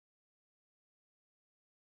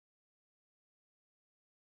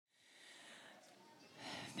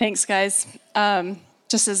Thanks, guys.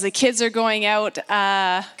 Just as the kids are going out,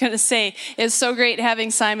 I'm going to say it's so great having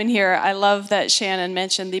Simon here. I love that Shannon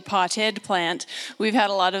mentioned the potted plant. We've had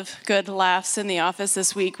a lot of good laughs in the office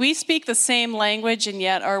this week. We speak the same language, and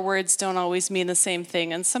yet our words don't always mean the same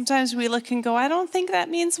thing. And sometimes we look and go, I don't think that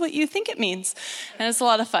means what you think it means. And it's a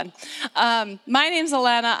lot of fun. My name's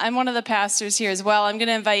Alana. I'm one of the pastors here as well. I'm going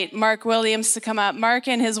to invite Mark Williams to come up. Mark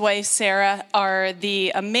and his wife, Sarah, are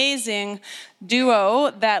the amazing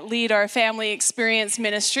duo that lead our family experience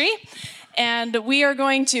ministry. And we are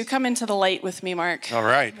going to come into the light with me, Mark. All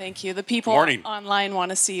right. Thank you. The people online want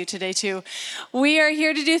to see you today, too. We are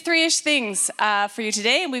here to do three-ish things for you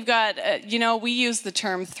today. And we've got, we use the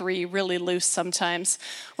term three really loose sometimes.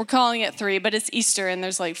 We're calling it three, but it's Easter, and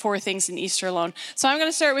there's like 4 things in Easter alone. So I'm going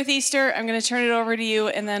to start with Easter. I'm going to turn it over to you,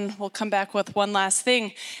 and then we'll come back with one last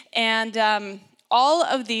thing. And all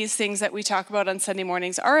of these things that we talk about on Sunday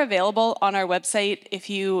mornings are available on our website if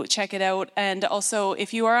you check it out. And also,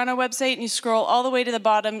 if you are on our website and you scroll all the way to the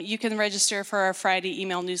bottom, you can register for our Friday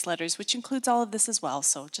email newsletters, which includes all of this as well.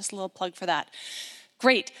 So just a little plug for that.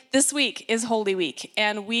 Great. This week is Holy Week,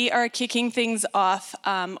 and we are kicking things off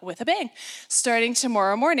with a bang, starting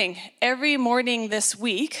tomorrow morning. Every morning this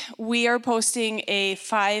week, we are posting a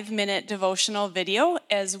 5-minute devotional video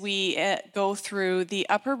as we go through the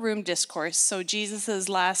upper room discourse. So Jesus'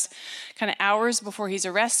 last kind of hours before he's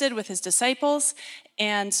arrested with his disciples.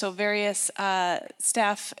 And so various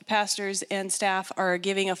pastors and staff are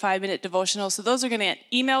giving a 5-minute devotional. So those are going to get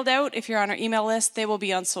emailed out. If you're on our email list, they will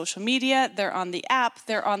be on social media. They're on the app.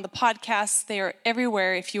 They're on the podcasts. They are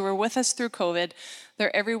everywhere. If you were with us through COVID,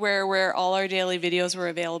 they're everywhere where all our daily videos were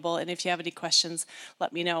available. And if you have any questions,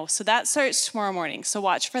 let me know. So that starts tomorrow morning. So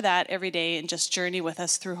watch for that every day and just journey with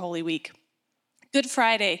us through Holy Week. Good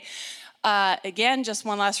Friday. Again, just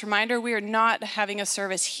one last reminder, we are not having a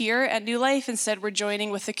service here at New Life. Instead, we're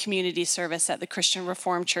joining with the community service at the Christian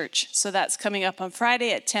Reformed Church. So that's coming up on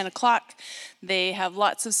Friday at 10 o'clock. They have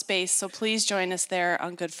lots of space, so please join us there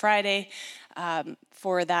on Good Friday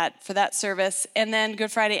for that service. And then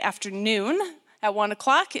Good Friday afternoon at 1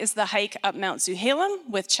 o'clock is the hike up Mount Zuhalem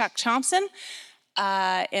with Chuck Thompson.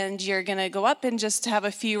 And you're going to go up and just have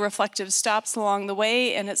a few reflective stops along the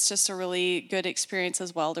way, and it's just a really good experience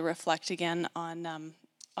as well to reflect again on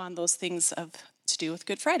those things to do with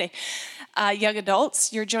Good Friday. Young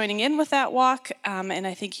adults, you're joining in with that walk, and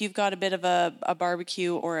I think you've got a bit of a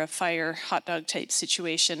barbecue or a fire hot dog type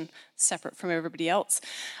situation separate from everybody else.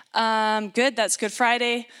 Good, that's Good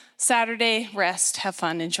Friday. Saturday, rest, have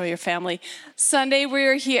fun, enjoy your family. Sunday,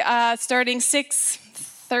 we're here starting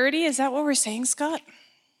 6:30, is that what we're saying, Scott?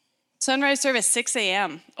 Sunrise service, 6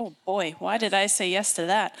 a.m. Oh boy, why did I say yes to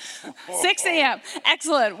that? 6 a.m.,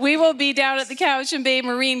 excellent. We will be down at the Cowichan Bay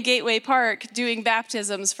Marine Gateway Park doing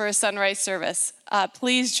baptisms for a sunrise service.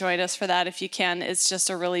 Please join us for that if you can. It's just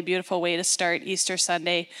a really beautiful way to start Easter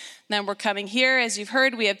Sunday. And then we're coming here, as you've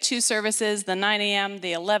heard, we have 2 services, the 9 a.m.,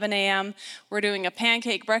 the 11 a.m. We're doing a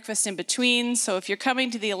pancake breakfast in between. So if you're coming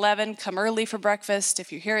to the 11, come early for breakfast.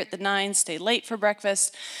 If you're here at the 9, stay late for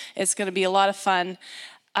breakfast. It's going to be a lot of fun.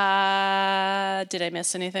 Did I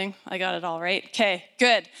miss anything? I got it all right. Okay,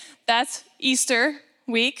 good. That's Easter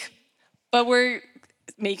week, but we're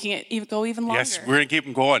making it go even longer. Yes, we're going to keep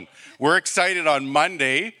them going. We're excited on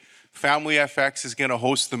Monday. Family FX is going to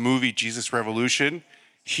host the movie Jesus Revolution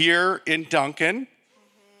here in Duncan.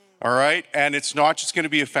 All right, and it's not just going to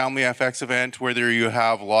be a Family FX event, whether you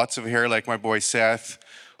have lots of hair like my boy Seth,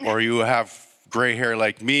 or you have gray hair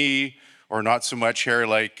like me, or not so much hair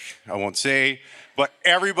like, I won't say, but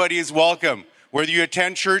everybody is welcome. Whether you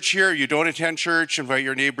attend church here or you don't attend church, invite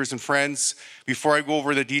your neighbors and friends. Before I go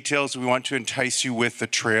over the details, we want to entice you with the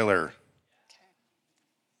trailer.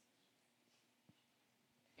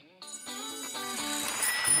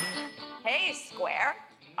 Hey, Square.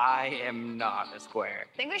 I am not a square.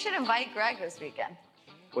 Think we should invite Greg this weekend.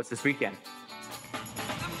 What's this weekend?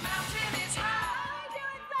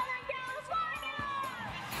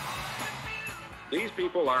 These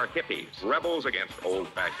people are hippies, rebels against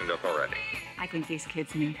old-fashioned authority. I think these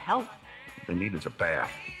kids need help. What they need is a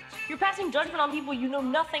bath. You're passing judgment on people you know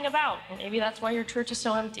nothing about. And maybe that's why your church is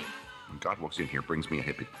so empty. When God walks in here, brings me a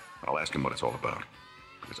hippie, I'll ask him what it's all about,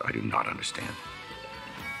 because I do not understand.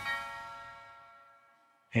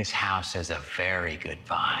 His house has a very good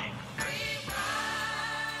vibe.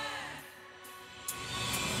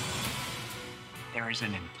 There is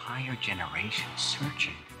an entire generation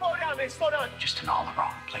searching. Slow down. Just in all the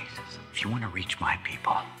wrong places. If you want to reach my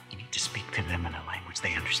people, you need to speak to them in a language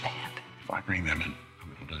they understand. If I bring them in,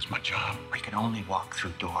 I'm going to lose my job. We can only walk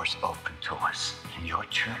through doors open to us. In your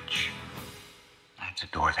church, that's a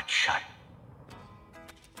door that's shut.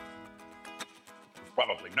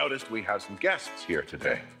 probably noticed we have some guests here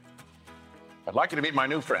today. I'd like you to meet my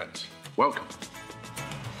new friends. Welcome.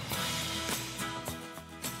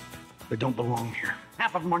 They don't belong here.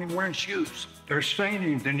 Half of them aren't even wearing shoes. They're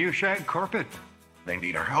staining the new shag carpet. They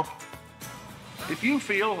need our help. If you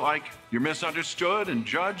feel like you're misunderstood and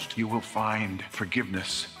judged, you will find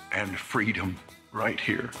forgiveness and freedom right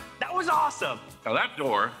here. That was awesome. Now that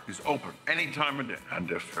door is open any time of day.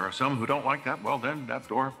 And if there are some who don't like that, well then that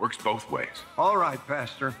door works both ways. All right,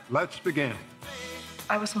 Pastor, let's begin.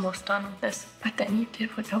 I was almost done with this, but then you did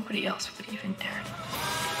what nobody else would even dare.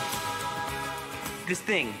 This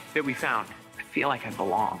thing that we found, I feel like I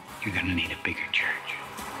belong. You're gonna need a bigger church.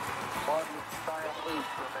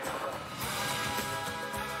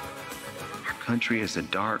 Our country is a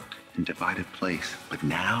dark and divided place, but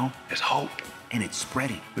now there's hope, and it's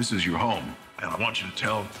spreading. This is your home, and I want you to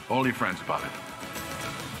tell all your friends about it.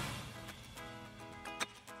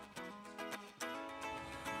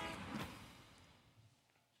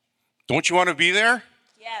 Don't you want to be there?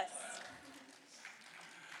 Yes.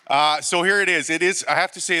 So here it is. I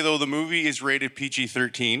have to say, though, the movie is rated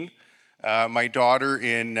PG-13. My daughter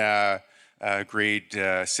in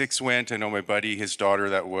grade 6 went. I know my buddy, his daughter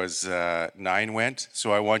that was 9 went.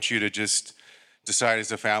 So I want you to just decide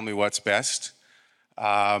as a family what's best.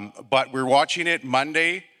 But we're watching it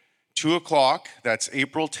Monday, 2 o'clock. That's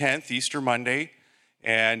April 10th, Easter Monday.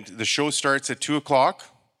 And the show starts at 2 o'clock.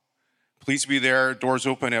 Please be there. Doors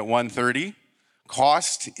open at 1:30.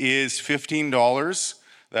 Cost is $15.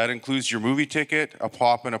 That includes your movie ticket, a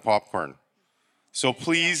pop, and a popcorn. So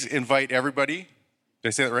please invite everybody. Did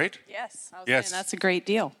I say that right? Yes. I was Yes. saying that's a great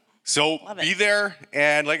deal. So Love it. be there,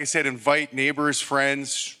 and like I said, invite neighbors,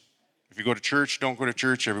 friends. If you go to church, don't go to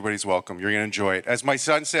church, everybody's welcome. You're going to enjoy it. As my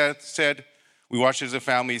son said, we watched it as a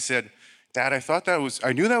family, he said, Dad,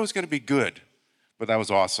 I knew that was going to be good, but that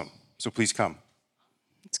was awesome. So please come.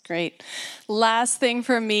 It's great. Last thing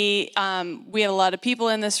for me, we have a lot of people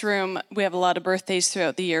in this room. We have a lot of birthdays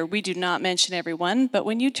throughout the year. We do not mention everyone, but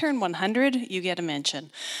when you turn 100, you get a mention.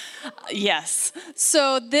 Yes.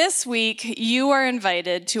 So this week, you are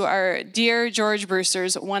invited to our dear George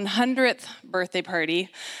Brewster's 100th birthday party.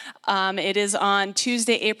 It is on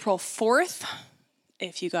Tuesday, April 4th.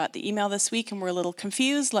 If you got the email this week and were a little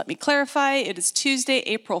confused, let me clarify. It is Tuesday,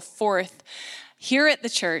 April 4th. Here at the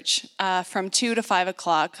church from 2 to 5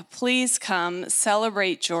 o'clock. Please come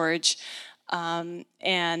celebrate George. And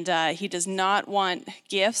he does not want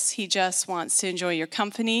gifts. He just wants to enjoy your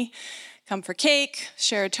company. Come for cake,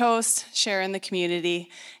 share a toast, share in the community,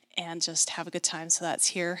 and just have a good time. So that's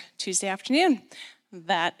here Tuesday afternoon.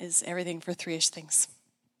 That is everything for Three-ish Things.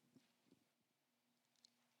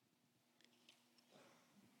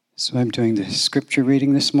 So I'm doing the scripture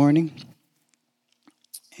reading this morning.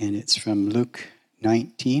 And it's from Luke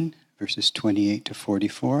 19, verses 28 to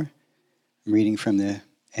 44. I'm reading from the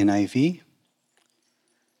NIV.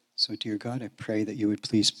 So, dear God, I pray that you would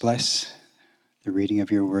please bless the reading of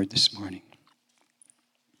your word this morning.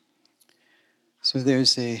 So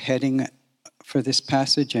there's a heading for this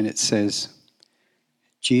passage, and it says,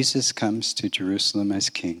 Jesus comes to Jerusalem as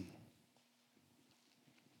king.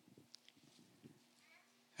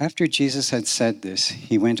 After Jesus had said this,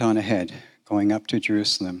 he went on ahead, going up to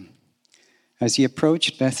Jerusalem. As he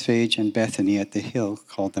approached Bethphage and Bethany at the hill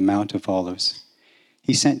called the Mount of Olives,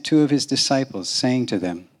 he sent 2 of his disciples, saying to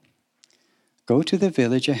them, Go to the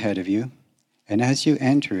village ahead of you, and as you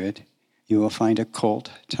enter it, you will find a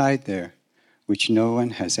colt tied there, which no one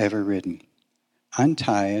has ever ridden.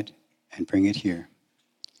 Untie it and bring it here.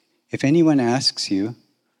 If anyone asks you,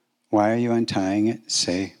 Why are you untying it?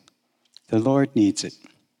 Say, The Lord needs it.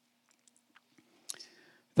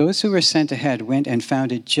 Those who were sent ahead went and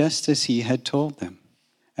found it just as he had told them.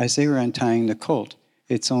 As they were untying the colt,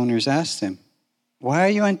 its owners asked them, Why are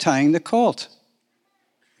you untying the colt?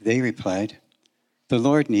 They replied, The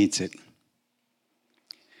Lord needs it.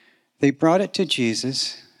 They brought it to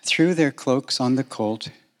Jesus, threw their cloaks on the colt,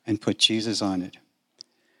 and put Jesus on it.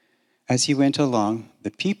 As he went along, the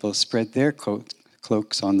people spread their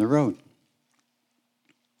cloaks on the road.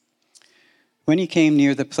 When he came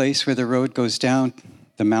near the place where the road goes down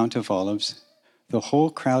the Mount of Olives, the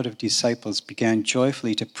whole crowd of disciples began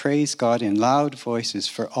joyfully to praise God in loud voices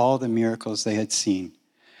for all the miracles they had seen.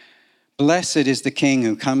 Blessed is the King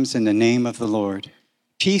who comes in the name of the Lord.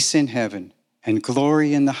 Peace in heaven and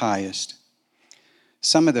glory in the highest.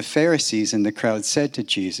 Some of the Pharisees in the crowd said to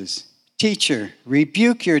Jesus, Teacher,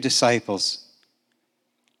 rebuke your disciples.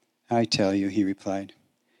 I tell you, he replied,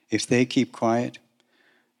 if they keep quiet,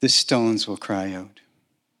 the stones will cry out.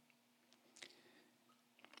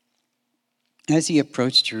 As he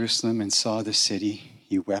approached Jerusalem and saw the city,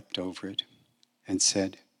 he wept over it and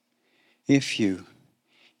said, "If you,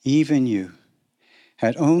 even you,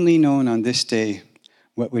 had only known on this day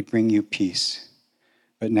what would bring you peace,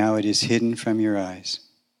 but now it is hidden from your eyes.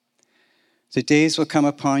 The days will come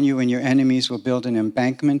upon you when your enemies will build an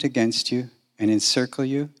embankment against you and encircle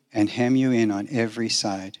you and hem you in on every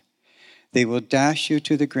side. They will dash you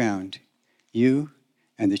to the ground, you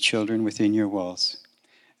and the children within your walls.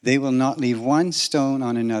 They will not leave one stone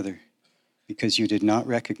on another, because you did not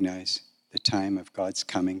recognize the time of God's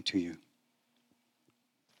coming to you."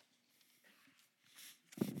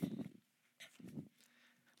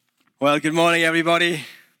 Well, good morning, everybody.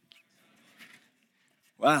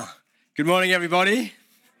 Wow. Good morning, everybody.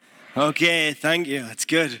 Okay, thank you. That's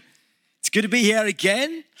good. It's good to be here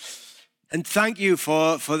again. And thank you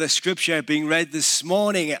for the scripture being read this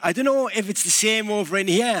morning. I don't know if it's the same over in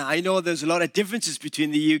here. I know there's a lot of differences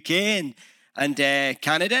between the UK and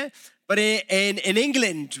Canada. But in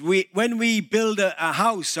England, when we build a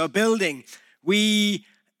house or building, we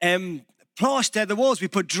plaster the walls. We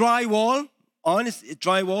put drywall on,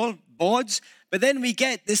 drywall boards, but then we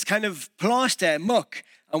get this kind of plaster muck,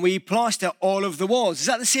 and we plaster all of the walls. Is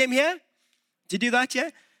that the same here? Do you do that, yeah?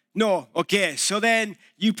 No, okay. So then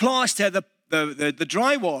you plaster the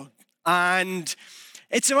drywall, and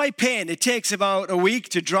it's the right pain. It takes about a week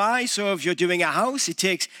to dry. So if you're doing a house,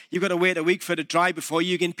 you've got to wait a week for it to dry before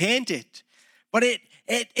you can paint it. But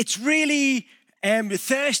it's really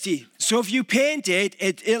thirsty. So if you paint it,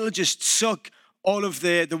 it'll just suck all of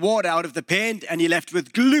the water out of the paint, and you're left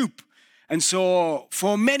with gloop. And so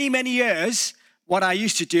for many, many years, what I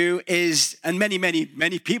used to do is, and many, many,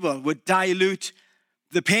 many people would dilute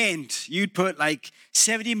the paint. You'd put like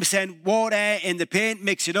 70% water in the paint,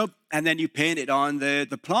 mix it up, and then you paint it on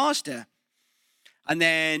the plaster. And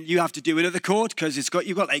then you have to do another coat because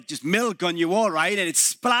you've got like just milk on your wall, right? And it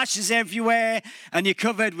splashes everywhere, and you're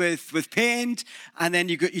covered with paint. And then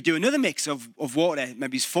you do another mix of water,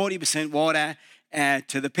 maybe it's 40% water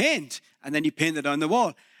to the paint, and then you paint it on the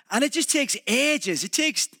wall. And it just takes ages. It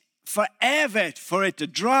takes forever for it to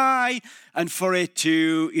dry and for it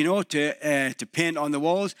to paint on the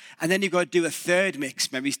walls. And then you've got to do a third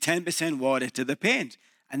mix, maybe it's 10% water to the paint.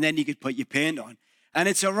 And then you could put your paint on. And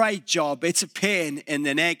it's a right job. It's a pain in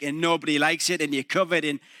the neck, and nobody likes it. And you're covered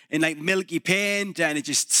in like milky paint, and it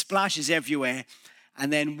just splashes everywhere.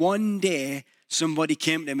 And then one day, somebody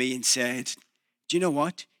came to me and said, "Do you know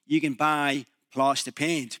what? You can buy plaster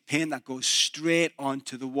paint that goes straight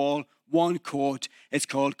onto the wall. One coat. It's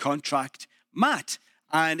called Contract Matte,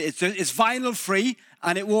 and it's vinyl free,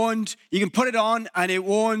 and it won't. You can put it on, and it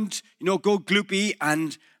won't, go gloopy."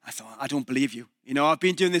 And I thought, I don't believe you. I've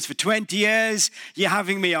been doing this for 20 years. You're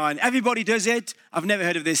having me on. Everybody does it. I've never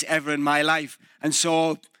heard of this ever in my life. And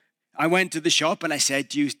so I went to the shop and I said,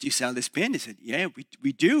 "Do you sell this paint?" They said, "Yeah,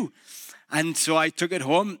 we do." And so I took it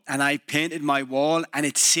home and I painted my wall, and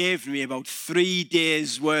it saved me about 3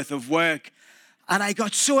 days worth of work. And I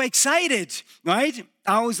got so excited, right?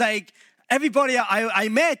 I was like, everybody I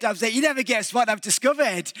met, I was like, "You never guess what I've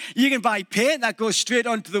discovered. You can buy paint that goes straight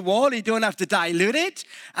onto the wall. You don't have to dilute it."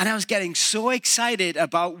 And I was getting so excited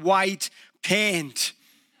about white paint.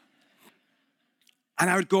 And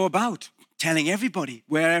I would go about telling everybody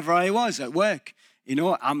wherever I was at work.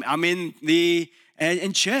 I'm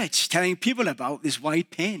in church telling people about this white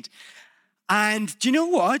paint. And do you know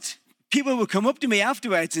what? People would come up to me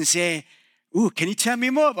afterwards and say, "Ooh, can you tell me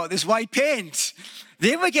more about this white paint?"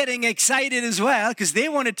 They were getting excited as well because they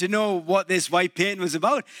wanted to know what this white paint was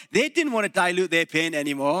about. They didn't want to dilute their paint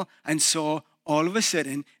anymore. And so all of a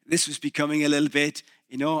sudden, this was becoming a little bit,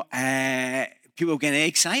 people were getting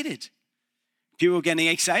excited. People were getting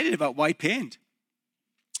excited about white paint.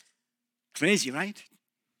 Crazy, right?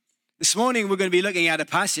 This morning, we're going to be looking at a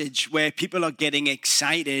passage where people are getting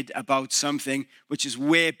excited about something which is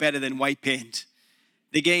way better than white paint.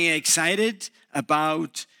 They're getting excited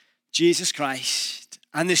about Jesus Christ.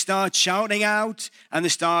 And they start shouting out, and they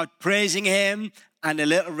start praising him, and a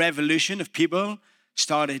little revolution of people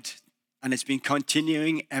started, and it's been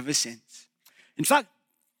continuing ever since. In fact,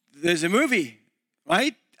 there's a movie,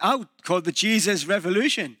 right, out called The Jesus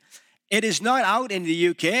Revolution. It is not out in the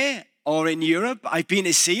UK or in Europe. I've been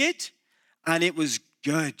to see it, and it was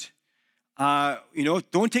good.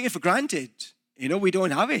 Don't take it for granted. We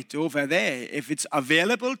don't have it over there. If it's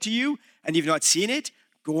available to you and you've not seen it,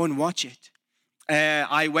 go and watch it.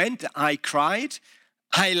 I went, I cried,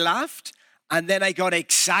 I laughed, and then I got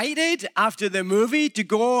excited after the movie to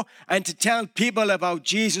go and to tell people about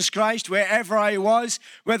Jesus Christ wherever I was,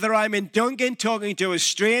 whether I'm in Duncan talking to a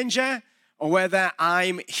stranger or whether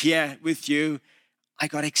I'm here with you. I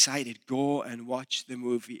got excited. Go and watch the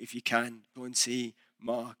movie if you can. Go and see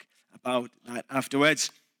Mark about that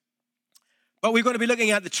afterwards. But we're going to be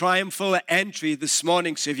looking at the triumphal entry this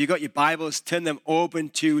morning. So if you've got your Bibles, turn them open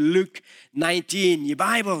to Luke 19. Your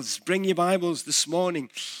Bibles, bring your Bibles this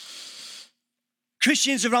morning.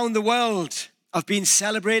 Christians around the world have been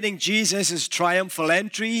celebrating Jesus' triumphal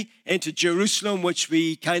entry into Jerusalem, which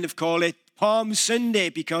we kind of call it Palm Sunday,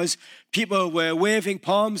 because people were waving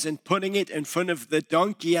palms and putting it in front of the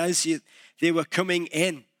donkey as they were coming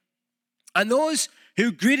in. And those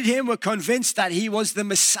who greeted him were convinced that he was the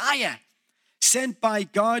Messiah, sent by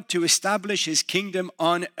God to establish his kingdom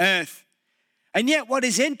on earth. And yet what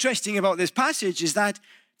is interesting about this passage is that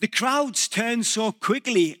the crowds turned so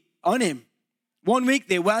quickly on him. One week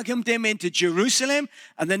they welcomed him into Jerusalem,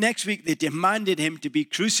 and the next week they demanded him to be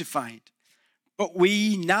crucified. But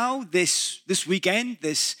we now, this weekend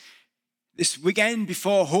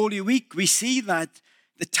before Holy Week, we see that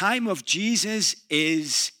the time of Jesus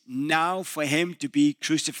is now for him to be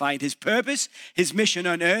crucified. His purpose, his mission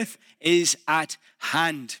on earth is at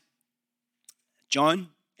hand. John,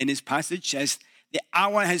 in his passage, says, the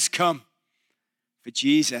hour has come for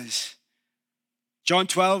Jesus. John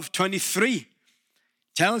 12:23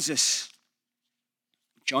 tells us,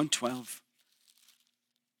 John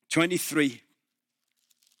 12:23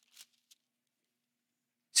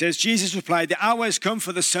 says, Jesus replied, the hour has come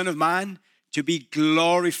for the Son of Man to be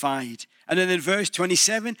glorified. And then in verse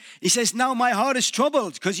 27, he says, now my heart is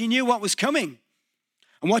troubled, because he knew what was coming.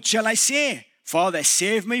 And what shall I say? Father,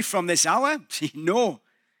 save me from this hour? No,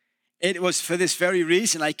 it was for this very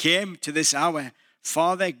reason I came to this hour.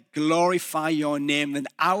 Father, glorify your name. The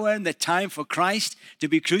hour and the time for Christ to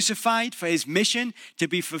be crucified, for his mission to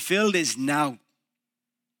be fulfilled is now.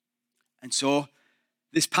 And so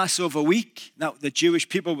this Passover week that the Jewish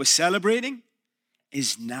people were celebrating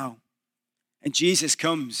is now. And Jesus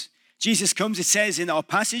comes. Jesus comes, it says in our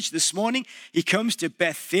passage this morning, he comes to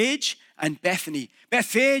Bethphage and Bethany.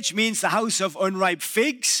 Bethphage means the house of unripe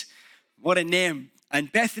figs. What a name.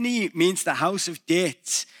 And Bethany means the house of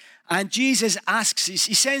dates. And Jesus asks, he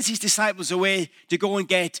sends his disciples away to go and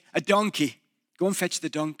get a donkey. Go and fetch the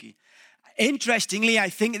donkey. Interestingly, I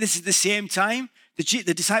think this is the same time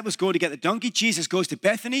the disciples go to get the donkey. Jesus goes to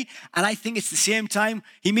Bethany. And I think it's the same time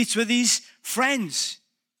he meets with his friends.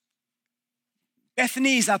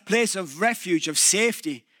 Bethany is that place of refuge, of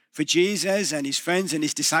safety for Jesus and his friends and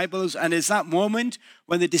his disciples. And it's that moment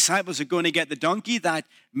when the disciples are going to get the donkey that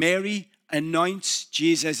Mary anoints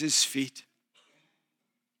Jesus' feet.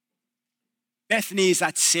 Bethany is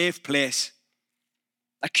that safe place,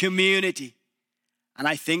 a community. And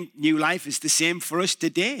I think New Life is the same for us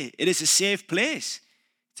today. It is a safe place.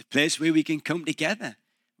 It's a place where we can come together.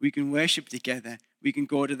 We can worship together. We can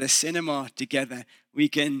go to the cinema together. We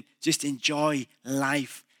can just enjoy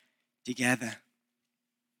life together.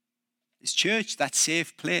 Is church that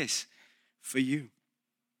safe place for you?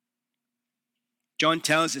 John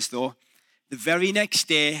tells us, though, the very next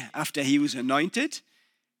day after he was anointed,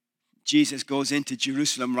 Jesus goes into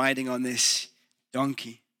Jerusalem riding on this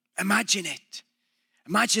donkey. Imagine it.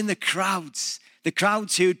 Imagine the crowds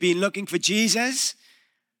who had been looking for Jesus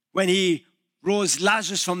when he rose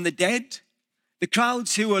Lazarus from the dead. The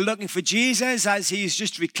crowds who were looking for Jesus as he's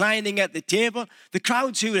just reclining at the table. The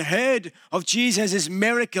crowds who had heard of Jesus'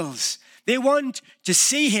 miracles. They want to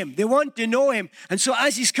see him. They want to know him. And so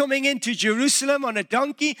as he's coming into Jerusalem on a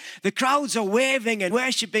donkey, the crowds are waving and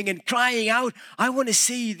worshiping and crying out, I want to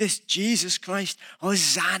see this Jesus Christ.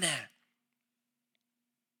 Hosanna.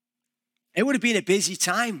 It would have been a busy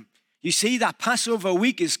time. You see, that Passover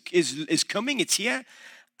week is coming. It's here.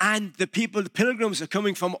 And the pilgrims are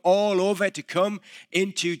coming from all over to come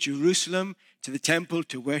into Jerusalem, to the temple,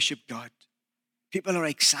 to worship God. People are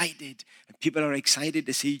excited, and people are excited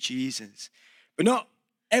to see Jesus. But not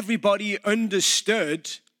everybody understood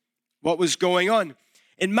what was going on.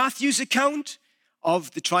 In Matthew's account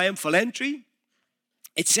of the triumphal entry,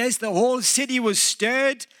 it says the whole city was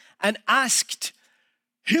stirred and asked,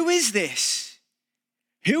 who is this?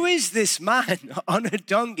 Who is this man on a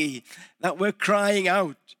donkey that we're crying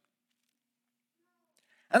out?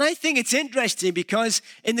 And I think it's interesting because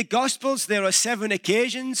in the Gospels, there are 7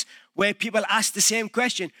 occasions where people ask the same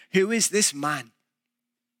question. Who is this man?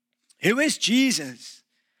 Who is Jesus?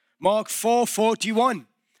 Mark 4:41.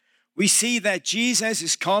 We see that Jesus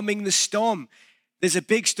is calming the storm. There's a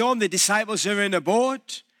big storm. The disciples are in a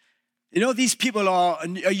boat. You know, these people are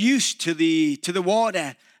used to the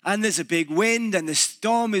water. And there's a big wind and the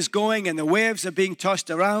storm is going and the waves are being tossed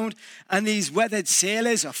around. And these weathered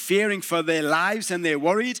sailors are fearing for their lives and they're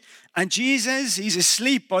worried. And Jesus, he's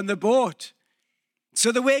asleep on the boat.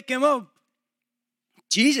 So they wake him up.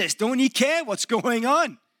 Jesus, don't you care what's going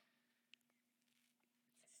on?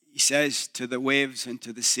 he says to the waves and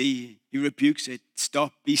to the sea, he rebukes it,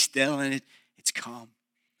 stop, be still, and it's calm.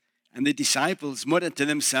 And the disciples muttered to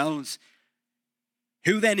themselves,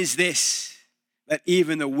 who then is this that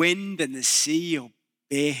even the wind and the sea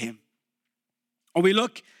obey him? Or we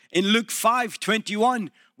look in Luke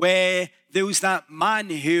 5:21, where there was that man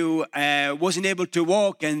who wasn't able to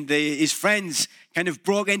walk, and his friends kind of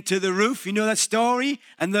broke into the roof. You know that story?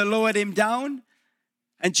 And they lowered him down.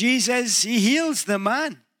 And Jesus, he heals the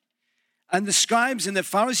man. And the scribes and the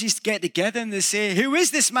Pharisees get together and they say, who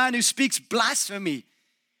is this man who speaks blasphemy?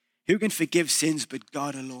 Who can forgive sins but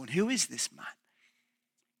God alone? Who is this man?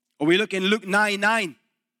 Or we look in Luke 9:9,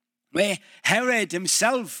 where Herod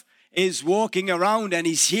himself is walking around and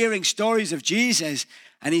he's hearing stories of Jesus.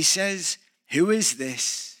 And he says, who is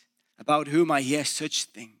this about whom I hear such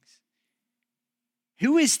things?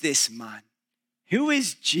 Who is this man? Who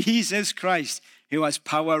is Jesus Christ, who has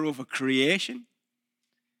power over creation?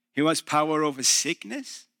 Who has power over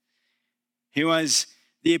sickness? Who has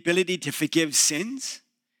the ability to forgive sins?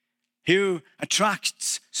 Who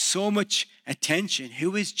attracts so much attention?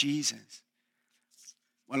 Who is Jesus?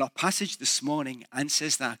 Well, our passage this morning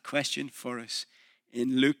answers that question for us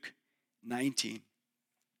in Luke 19,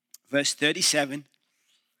 verse 37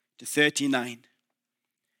 to 39.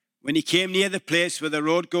 When he came near the place where the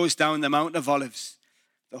road goes down the Mount of Olives,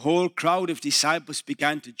 the whole crowd of disciples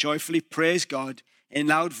began to joyfully praise God in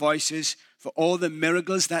loud voices for all the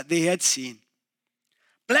miracles that they had seen.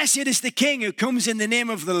 Blessed is the King who comes in the name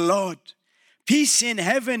of the Lord. Peace in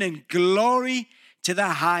heaven and glory to the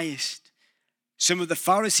highest. Some of the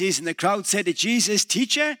Pharisees in the crowd said to Jesus,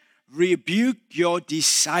 Teacher, rebuke your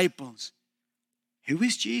disciples. Who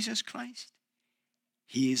is Jesus Christ?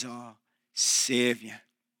 He is our Savior.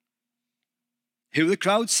 Who are the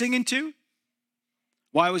crowd singing to?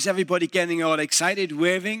 Why was everybody getting all excited,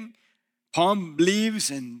 waving palm leaves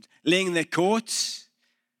and laying their coats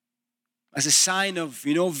as a sign of,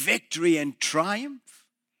 victory and triumph?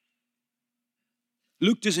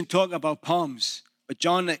 Luke doesn't talk about palms, but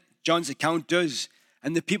John's account does.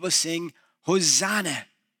 And the people sing, Hosanna.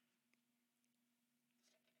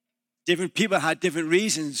 Different people had different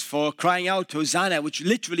reasons for crying out Hosanna, which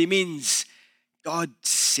literally means, God,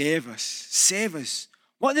 save us, save us.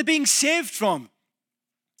 What are they being saved from?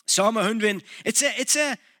 Psalm 100, it's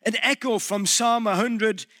an echo from Psalm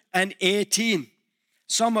 118.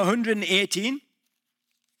 Psalm 118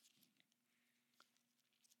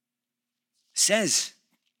 says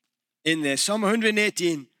in there, Psalm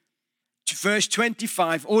 118, verse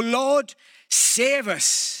 25, O Lord, save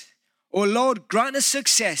us. O Lord, grant us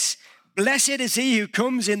success. Blessed is he who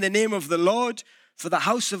comes in the name of the Lord. For the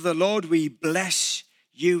house of the Lord we bless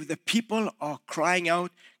you. The people are crying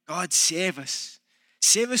out, God, save us.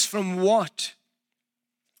 Save us from what?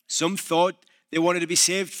 Some thought they wanted to be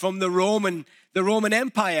saved from the Roman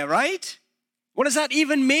Empire, right? What does that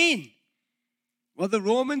even mean? Well, the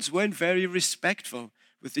Romans weren't very respectful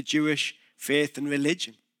with the Jewish faith and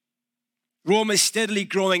religion. Rome is steadily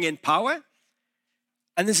growing in power.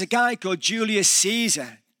 And there's a guy called Julius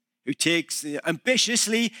Caesar who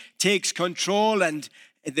ambitiously takes control, and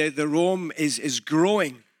the Rome is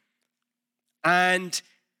growing. And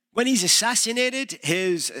when he's assassinated,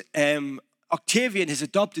 his Octavian, his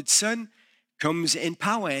adopted son, comes in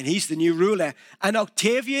power, and he's the new ruler. And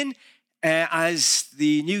Octavian, as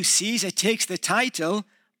the new Caesar, takes the title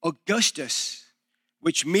Augustus,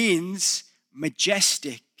 which means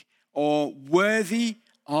majestic or worthy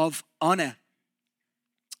of honor.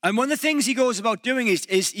 And one of the things he goes about doing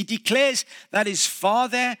is he declares that his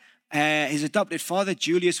father, his adopted father,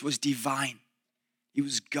 Julius, was divine. He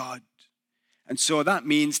was God. And so that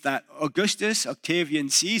means that Augustus, Octavian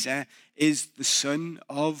Caesar, is the son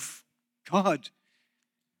of God.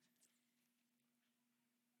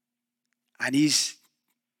 And he's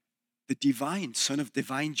the divine, son of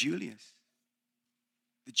divine Julius.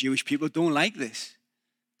 The Jewish people don't like this.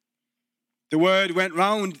 The word went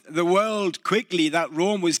round the world quickly that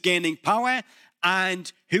Rome was gaining power,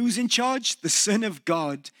 and who's in charge? The Son of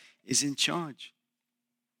God is in charge.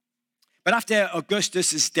 But after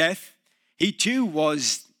Augustus' death, he too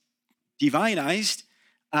was divinized,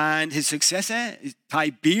 and his successor,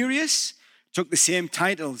 Tiberius, took the same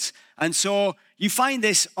titles. And so you find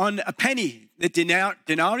this on a penny, the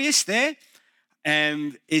denarius there.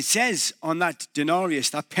 It says on that denarius,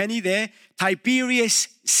 that penny there, Tiberius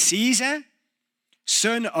Caesar,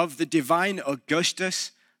 son of the divine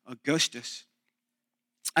Augustus.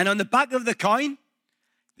 And on the back of the coin,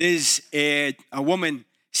 there's a woman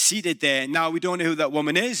seated there. Now, we don't know who that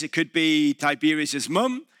woman is. It could be Tiberius'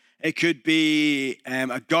 mum. It could be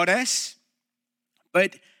a goddess.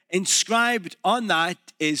 But inscribed on that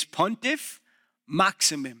is Pontiff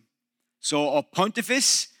Maximum. So, or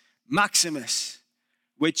Pontifex Maximus,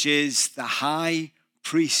 which is the high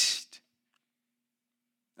priest.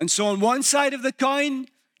 And so on one side of the coin,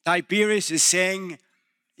 Tiberius is saying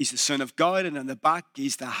he's the Son of God, and on the back,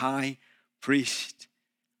 he's the high priest.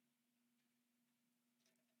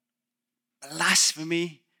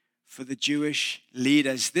 Blasphemy for the Jewish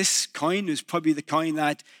leaders. This coin was probably the coin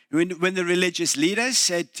that when the religious leaders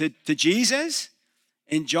said to Jesus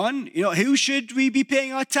in John, who should we be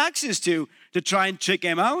paying our taxes to try and trick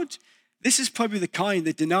him out? This is probably the coin,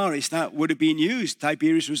 the denarius, that would have been used.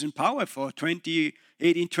 Tiberius was in power for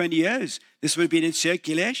 18, 20 years. This would have been in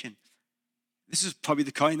circulation. This is probably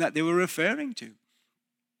the coin that they were referring to.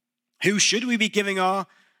 Who should we be giving our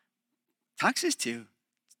taxes to?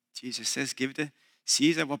 Jesus says, give to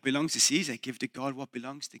Caesar what belongs to Caesar. Give to God what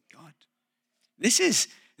belongs to God. This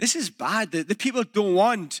is bad. The people don't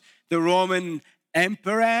want the Roman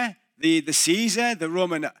emperor, the Caesar, the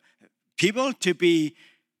Roman people to be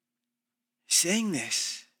saying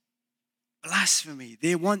this. Blasphemy.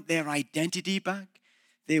 They want their identity back.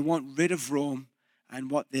 They want rid of Rome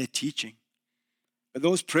and what they're teaching. But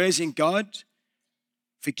those praising God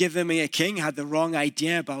for giving me a king had the wrong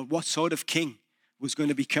idea about what sort of king was going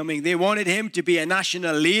to be coming. They wanted him to be a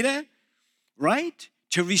national leader, right?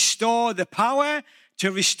 To restore the power,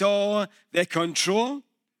 to restore their control.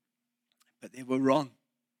 But they were wrong.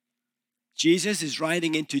 Jesus is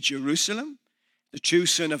riding into Jerusalem, the true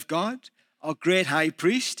Son of God, our great high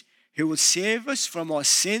priest, who will save us from our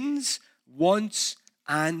sins once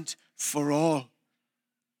and for all.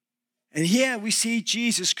 And here we see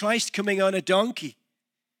Jesus Christ coming on a donkey.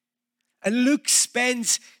 And Luke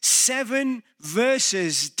spends 7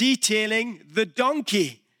 verses detailing the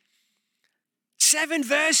donkey. 7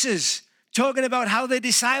 verses talking about how the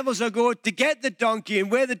disciples are going to get the donkey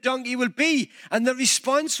and where the donkey will be and the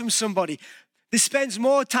response from somebody. This spends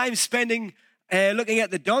more time looking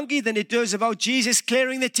at the donkey than it does about Jesus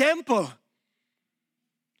clearing the temple.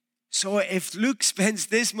 So if Luke spends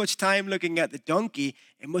this much time looking at the donkey,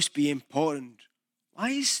 it must be important.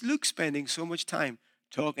 Why is Luke spending so much time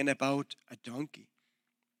talking about a donkey?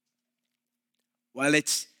 Well,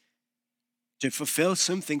 it's to fulfill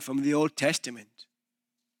something from the Old Testament.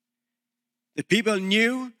 The people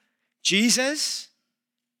knew Jesus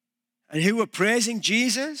and who were praising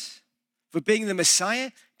Jesus for being the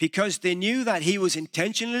Messiah because they knew that he was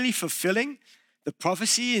intentionally fulfilling the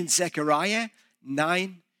prophecy in Zechariah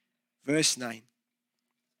 9, verse 9.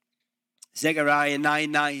 Zechariah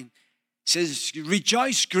 9:9 says,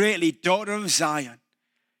 "Rejoice greatly, daughter of Zion.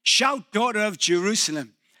 Shout, daughter of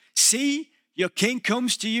Jerusalem. See, your king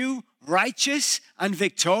comes to you, righteous and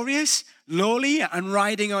victorious, lowly and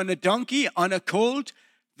riding on a donkey, on a colt,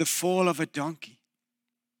 the foal of a donkey."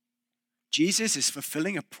 Jesus is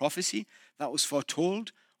fulfilling a prophecy that was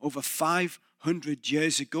foretold over 500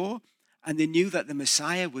 years ago, and they knew that the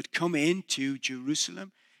Messiah would come into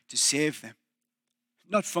Jerusalem to save them.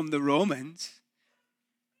 Not from the Romans,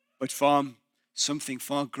 but from something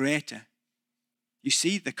far greater. You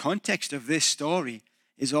see, the context of this story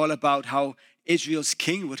is all about how Israel's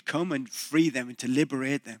king would come and free them and to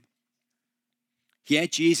liberate them. Here,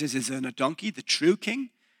 Jesus is on a donkey, the true king,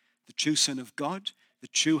 the true Son of God, the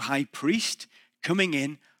true high priest, coming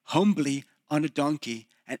in humbly on a donkey,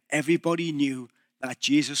 and everybody knew that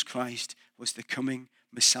Jesus Christ was the coming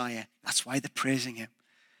Messiah. That's why they're praising him.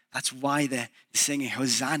 That's why they're singing,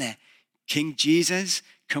 Hosanna, King Jesus,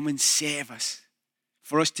 come and save us.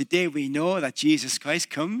 For us today, we know that Jesus Christ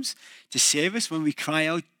comes to save us when we cry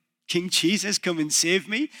out, King Jesus, come and save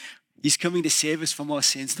me. He's coming to save us from our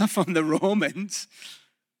sins, not from the Romans.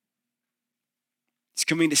 He's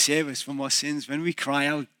coming to save us from our sins. When we cry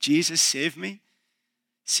out, Jesus, save me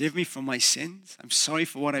from my sins. I'm sorry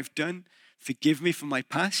for what I've done. Forgive me for my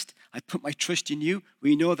past. I put my trust in you.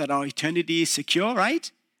 We know that our eternity is secure,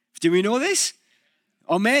 right? Do we know this?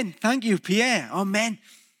 Amen. Thank you, Pierre. Amen.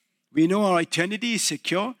 We know our eternity is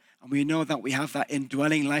secure, and we know that we have that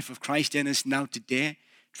indwelling life of Christ in us now today,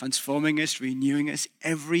 transforming us, renewing us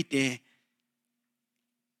every day.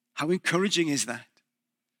 How encouraging is that?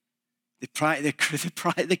 They cried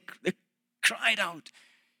out,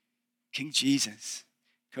 King Jesus,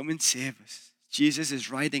 come and save us. Jesus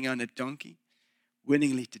is riding on a donkey,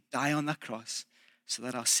 willingly to die on the cross so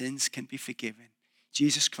that our sins can be forgiven.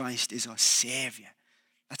 Jesus Christ is our Savior.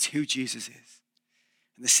 That's who Jesus is.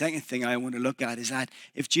 And the second thing I want to look at is that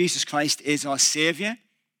if Jesus Christ is our Savior,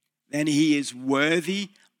 then he is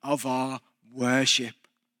worthy of our worship.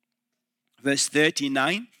 Verse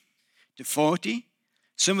 39 to 40,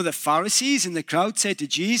 some of the Pharisees in the crowd said to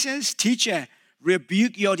Jesus, Teacher,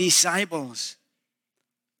 rebuke your disciples.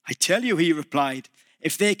 I tell you, he replied,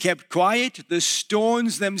 if they kept quiet, the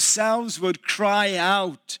stones themselves would cry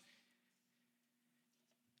out.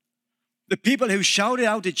 The people who shouted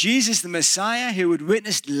out to Jesus, the Messiah, who had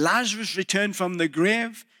witnessed Lazarus return from the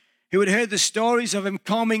grave, who had heard the stories of him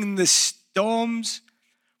calming the storms,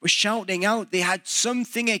 were shouting out. They had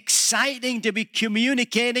something exciting to be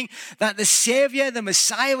communicating, that the Savior, the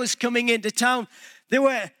Messiah, was coming into town. They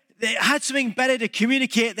had something better to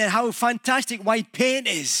communicate than how fantastic white paint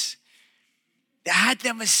is. They had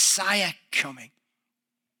the Messiah coming.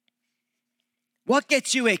 What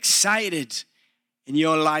gets you excited in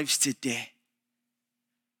your lives today?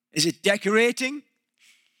 Is it decorating?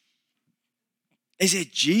 Is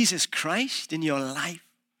it Jesus Christ in your life?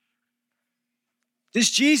 Does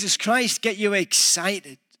Jesus Christ get you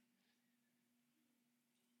excited?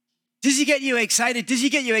 Does he get you excited? Does he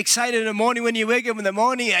get you excited in the morning when you wake up in the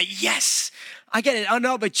morning? Yes, I get an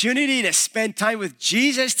opportunity to spend time with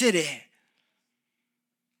Jesus today.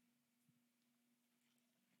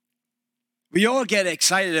 We all get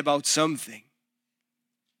excited about something.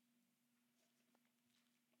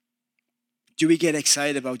 Do we get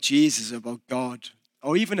excited about Jesus, about God,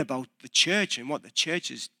 or even about the church and what the church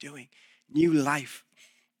is doing? New life.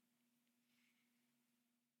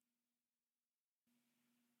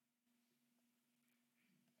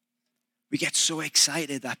 We get so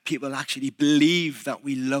excited that people actually believe that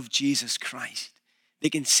we love Jesus Christ. They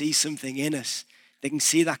can see something in us. They can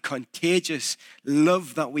see that contagious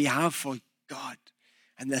love that we have for God.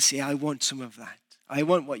 And they say, I want some of that. I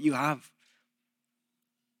want what you have.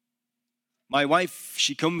 My wife,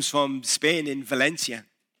 she comes from Spain in Valencia.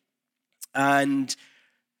 And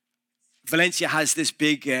Valencia has this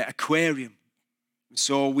big aquarium.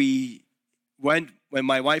 So we went, when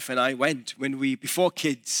my wife and I went, before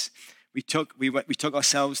kids, we took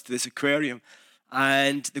ourselves to this aquarium,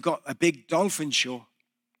 and they've got a big dolphin show.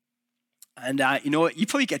 And you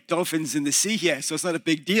probably get dolphins in the sea here, so it's not a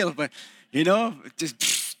big deal, but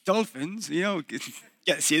just dolphins,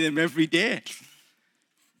 get to see them every day.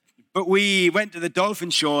 But we went to the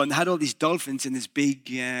dolphin show and had all these dolphins in this big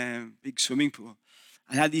swimming pool.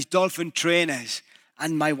 And had these dolphin trainers.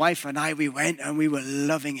 And my wife and I, we went and we were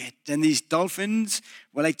loving it. And these dolphins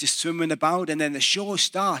were like just swimming about. And then the show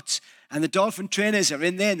starts. And the dolphin trainers are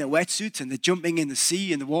in there in their wetsuits and they're jumping in the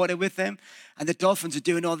sea, in the water with them. And the dolphins are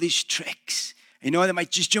doing all these tricks. They might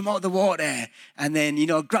just jump out of the water and then,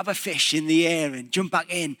 grab a fish in the air and jump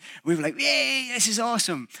back in. We were like, yay, this is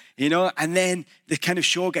awesome. And then the kind of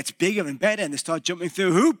show gets bigger and better and they start jumping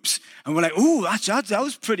through hoops. And we're like, ooh, that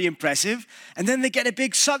was pretty impressive. And then they get a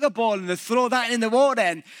big soccer ball and they throw that in the water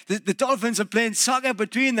and the dolphins are playing soccer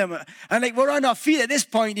between them. And we're on our feet at this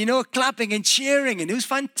point, clapping and cheering. And it was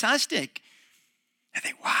fantastic. I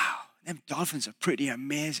think, wow, them dolphins are pretty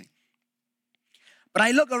amazing. But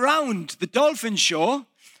I look around the dolphin show,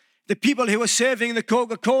 the people who are serving the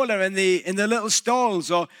Coca-Cola in the little stalls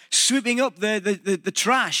or sweeping up the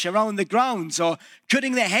trash around the grounds or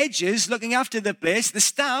cutting the hedges, looking after the place, the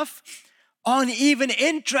staff aren't even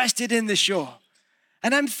interested in the show.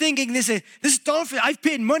 And I'm thinking, this dolphin, I've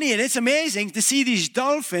paid money and it's amazing to see these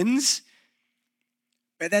dolphins,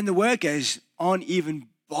 but then the workers aren't even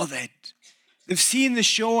bothered. They've seen the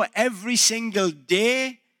show every single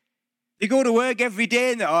day. They go to work every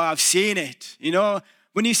day and I've seen it.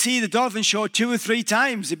 When you see the dolphin show 2 or 3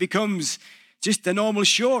 times, it becomes just a normal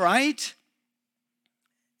show, right?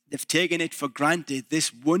 They've taken it for granted.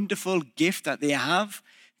 This wonderful gift that they have,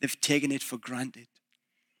 they've taken it for granted.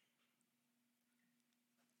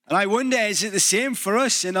 And I wonder, is it the same for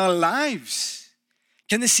us in our lives?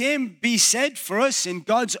 Can the same be said for us in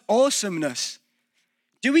God's awesomeness?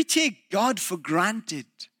 Do we take God for granted?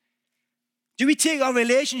 Do we take our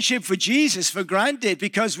relationship for Jesus for granted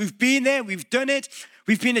because we've been there, we've done it,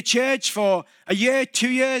 we've been to church for a year, 2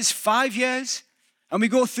 years, 5 years, and we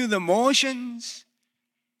go through the motions?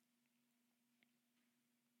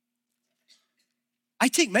 I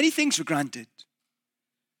take many things for granted.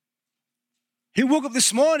 Who woke up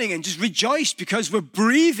this morning and just rejoiced because we're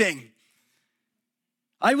breathing?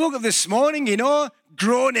 I woke up this morning,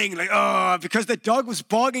 groaning because the dog was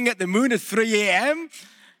barking at the moon at 3 a.m.,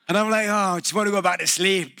 and I'm like, I just want to go back to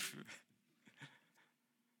sleep.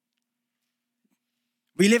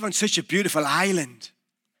 We live on such a beautiful island.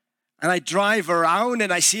 And I drive around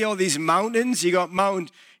and I see all these mountains. You got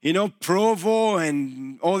Mount, Provo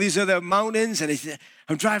and all these other mountains. And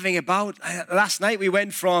I'm driving about. Last night we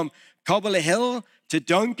went from Cobble Hill to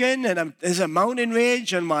Duncan. And there's a mountain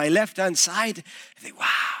range on my left-hand side. I think, wow.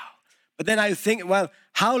 But then I think, well,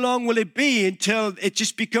 how long will it be until it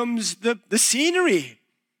just becomes the scenery?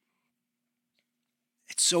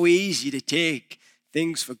 It's so easy to take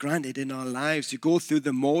things for granted in our lives, to go through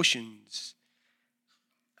the motions.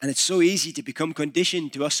 And it's so easy to become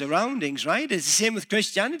conditioned to our surroundings, right? It's the same with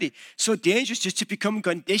Christianity. So dangerous just to become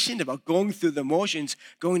conditioned about going through the motions,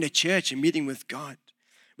 going to church and meeting with God.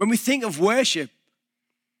 When we think of worship,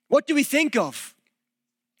 what do we think of?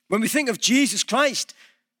 When we think of Jesus Christ,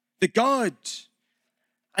 the God,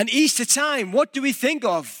 and Easter time, what do we think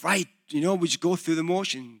of? Right, we just go through the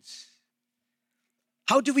motions.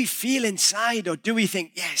 How do we feel inside? Or do we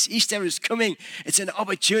think, yes, Easter is coming. It's an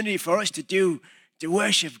opportunity for us to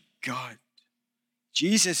worship God.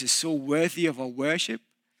 Jesus is so worthy of our worship,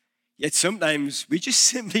 yet sometimes we just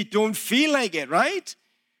simply don't feel like it, right?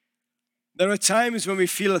 There are times when we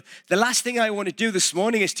feel, the last thing I want to do this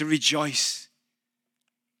morning is to rejoice.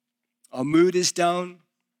 Our mood is down.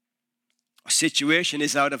 Our situation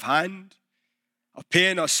is out of hand. Our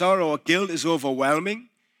pain, our sorrow, our guilt is overwhelming.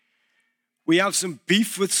 We have some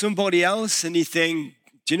beef with somebody else and you think,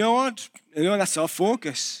 do you know what? That's our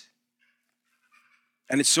focus.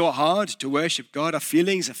 And it's so hard to worship God. Our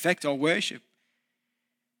feelings affect our worship.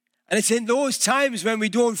 And it's in those times when we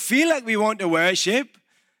don't feel like we want to worship,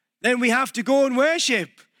 then we have to go and worship.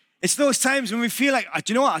 It's those times when we feel like,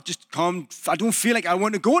 do you know what? I don't feel like I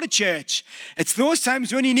want to go to church. It's those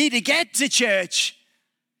times when you need to get to church.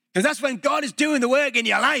 Because that's when God is doing the work in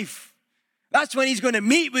your life. That's when he's going to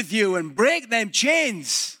meet with you and break them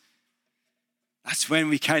chains. That's when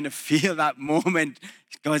we kind of feel that moment.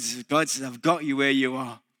 God says, I've got you where you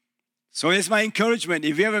are. So here's my encouragement.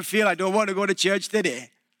 If you ever feel I don't want to go to church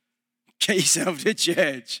today, get yourself to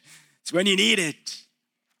church. It's when you need it.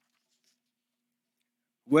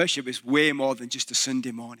 Worship is way more than just a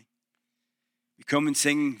Sunday morning. We come and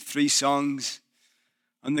sing 3 songs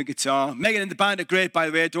on the guitar. Megan and the band are great, by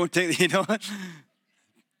the way. Don't take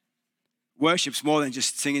Worship's more than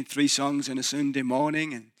just singing 3 songs on a Sunday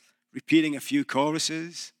morning and repeating a few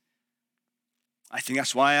choruses. I think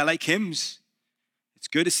that's why I like hymns. It's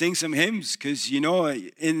good to sing some hymns because,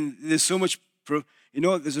 there's so much,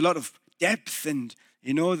 there's a lot of depth and,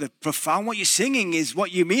 the profound, what you're singing is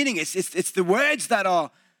what you're meaning. It's the words that are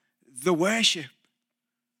the worship.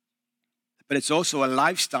 But it's also a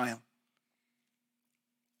lifestyle.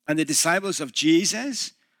 And the disciples of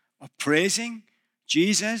Jesus are praising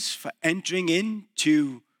Jesus for entering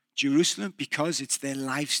into Jerusalem because it's their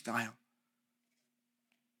lifestyle.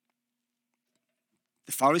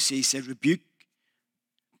 The Pharisees said, rebuke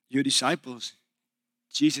your disciples.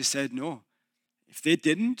 Jesus said, no. If they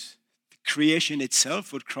didn't, the creation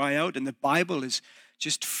itself would cry out, and the Bible is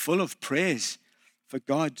just full of praise for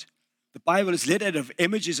God. The Bible is littered of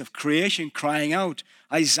images of creation crying out.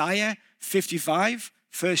 Isaiah 55,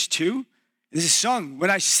 verse 2. There's a song, when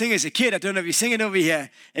I sing as a kid, I don't know if you sing it over here.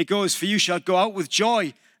 It goes, for you shall go out with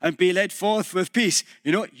joy and be led forth with peace.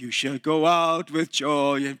 You shall go out with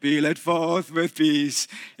joy and be led forth with peace.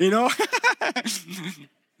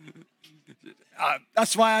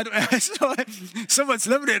 That's why someone's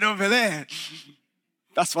living it over there.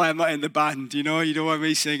 That's why I'm not in the band, You don't want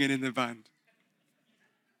me singing in the band.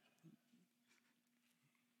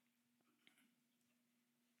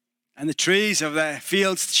 And the trees of the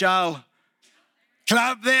fields shall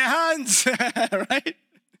clap their hands, right?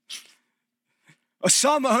 Or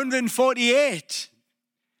Psalm 148.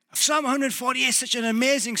 Psalm 148 is such an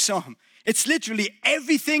amazing psalm. It's literally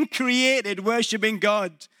everything created worshiping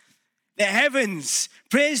God. The heavens,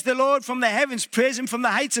 praise the Lord from the heavens, praise him from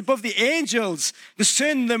the heights above, the angels, the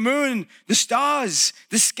sun, the moon, the stars,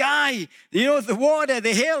 the sky, the water,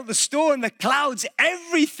 the hail, the stone, the clouds,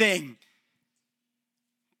 everything.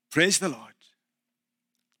 Praise the Lord.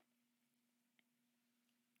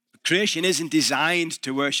 Creation isn't designed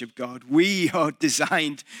to worship God. We are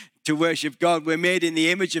designed to worship God. We're made in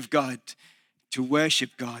the image of God to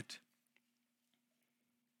worship God.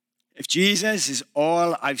 If Jesus is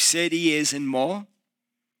all I've said he is and more,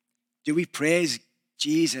 do we praise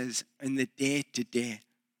Jesus in the day to day?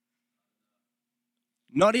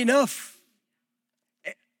 Not enough.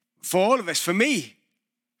 For all of us, for me,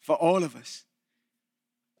 for all of us.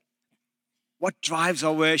 What drives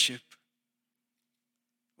our worship?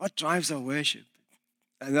 What drives our worship?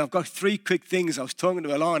 And I've got 3 quick things. I was talking to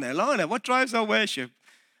Alana. Alana, what drives our worship?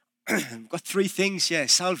 I've got 3 things here.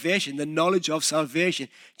 Salvation, the knowledge of salvation.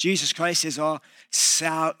 Jesus Christ is our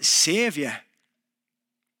Savior.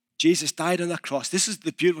 Jesus died on the cross. This is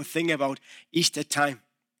the beautiful thing about Easter time.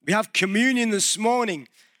 We have communion this morning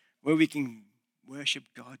where we can worship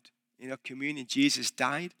God. In our communion, Jesus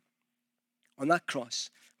died on that cross,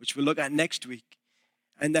 which we'll look at next week,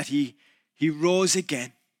 and that he rose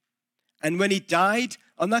again. And when he died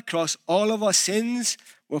on that cross, all of our sins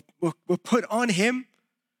were put on him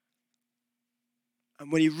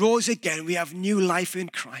And when he rose again, we have new life in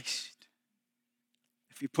Christ.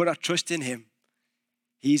 If we put our trust in him,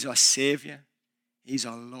 he's our Savior, he's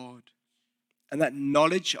our Lord. And that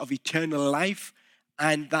knowledge of eternal life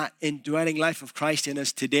and that indwelling life of Christ in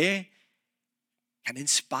us today can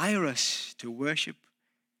inspire us to worship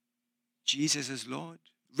Jesus as Lord.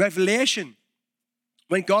 Revelation.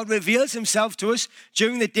 When God reveals himself to us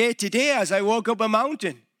during the day today as I walk up a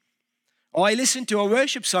mountain, or I listen to a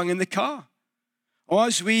worship song in the car, or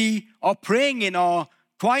as we are praying in our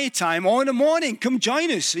quiet time, or in the morning, come join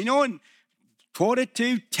us. And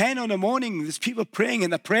 9:45 in the morning, there's people praying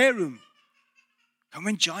in the prayer room. Come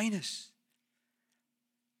and join us.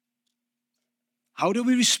 How do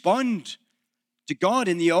we respond to God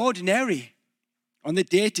in the ordinary, on the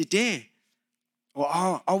day-to-day?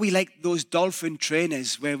 Or are we like those dolphin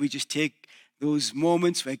trainers where we just take those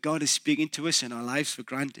moments where God is speaking to us in our lives for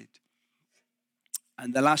granted?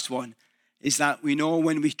 And the last one is that we know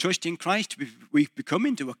when we trust in Christ, we become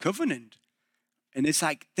into a covenant. And it's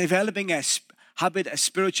like developing a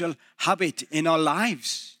spiritual habit in our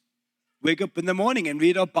lives. Wake up in the morning and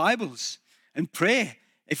read our Bibles and pray.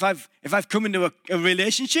 If I've come into a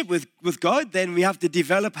relationship with God, then we have to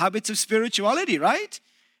develop habits of spirituality, right?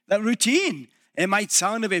 That routine. It might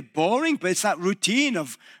sound a bit boring, but it's that routine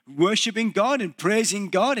of worshiping God and praising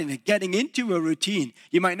God and getting into a routine.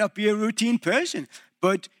 You might not be a routine person,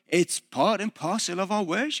 but it's part and parcel of our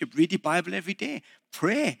worship. Read the Bible every day.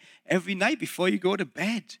 Pray every night before you go to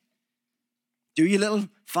bed. Do your little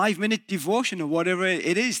 5-minute devotion or whatever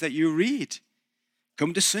it is that you read.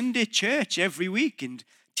 Come to Sunday church every week and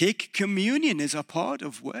take communion as a part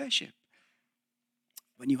of worship.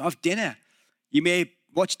 When you have dinner, you may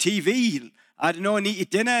watch TV, I don't know, and eat your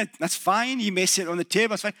dinner. That's fine. You may sit on the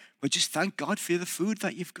table, that's fine. But just thank God for the food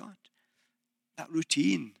that you've got. That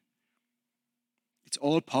routine. It's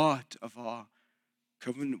all part of our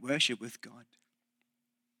covenant worship with God.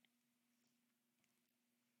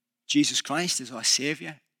 Jesus Christ is our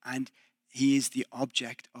Savior, and he is the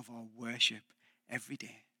object of our worship every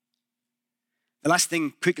day. The last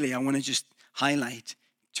thing quickly I want to just highlight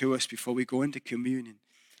to us before we go into communion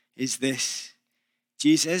is this.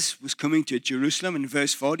 Jesus was coming to Jerusalem. In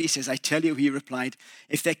verse 40, he says, I tell you, he replied,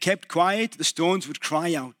 if they kept quiet, the stones would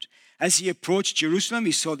cry out. As he approached Jerusalem,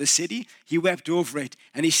 he saw the city. He wept over it.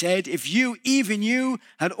 And he said, if you, even you,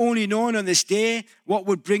 had only known on this day what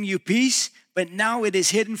would bring you peace, but now it is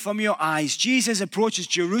hidden from your eyes. Jesus approaches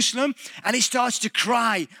Jerusalem and he starts to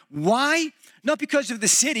cry. Why? Not because of the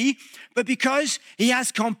city, but because he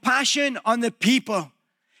has compassion on the people.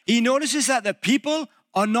 He notices that the people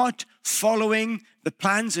are not following the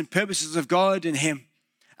plans and purposes of God in him.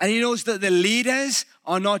 And he knows that the leaders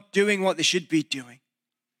are not doing what they should be doing.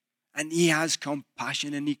 And he has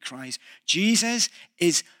compassion and he cries. Jesus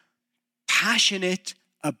is passionate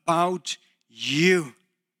about you.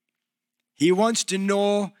 He wants to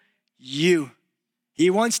know you. He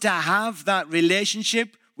wants to have that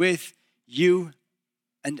relationship with you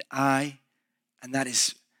and I. And that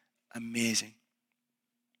is amazing.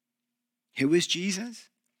 Who is Jesus?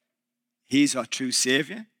 He's our true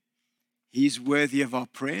Savior. He's worthy of our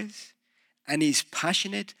praise. And he's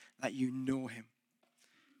passionate that you know him.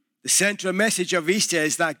 The central message of Easter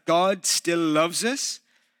is that God still loves us.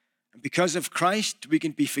 And because of Christ, we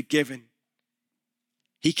can be forgiven.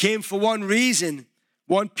 He came for one reason.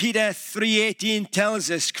 1 Peter 3:18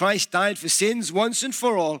 tells us Christ died for sins once and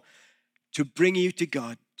for all to bring you to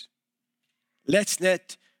God. Let's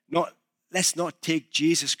not take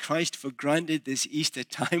Jesus Christ for granted this Easter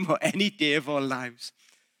time or any day of our lives.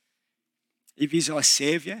 If he's our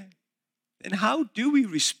Savior, then how do we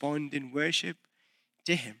respond in worship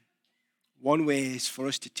to him? One way is for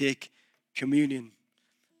us to take communion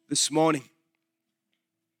this morning.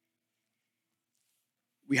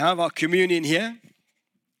 We have our communion here.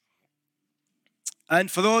 And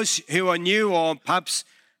for those who are new or perhaps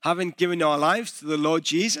haven't given our lives to the Lord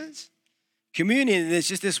Jesus, communion is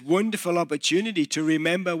just this wonderful opportunity to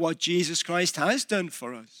remember what Jesus Christ has done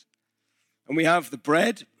for us. And we have the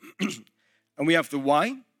bread and we have the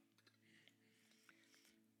wine.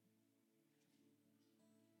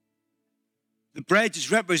 The bread just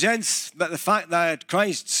represents the fact that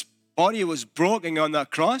Christ's body was broken on that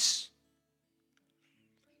cross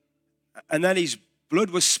and that his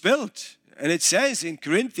blood was spilled. And it says in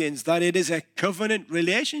Corinthians that it is a covenant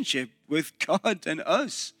relationship with God and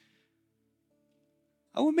us.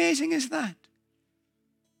 How amazing is that?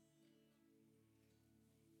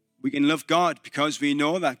 We can love God because we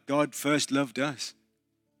know that God first loved us.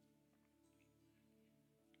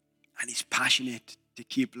 And he's passionate to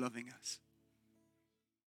keep loving us.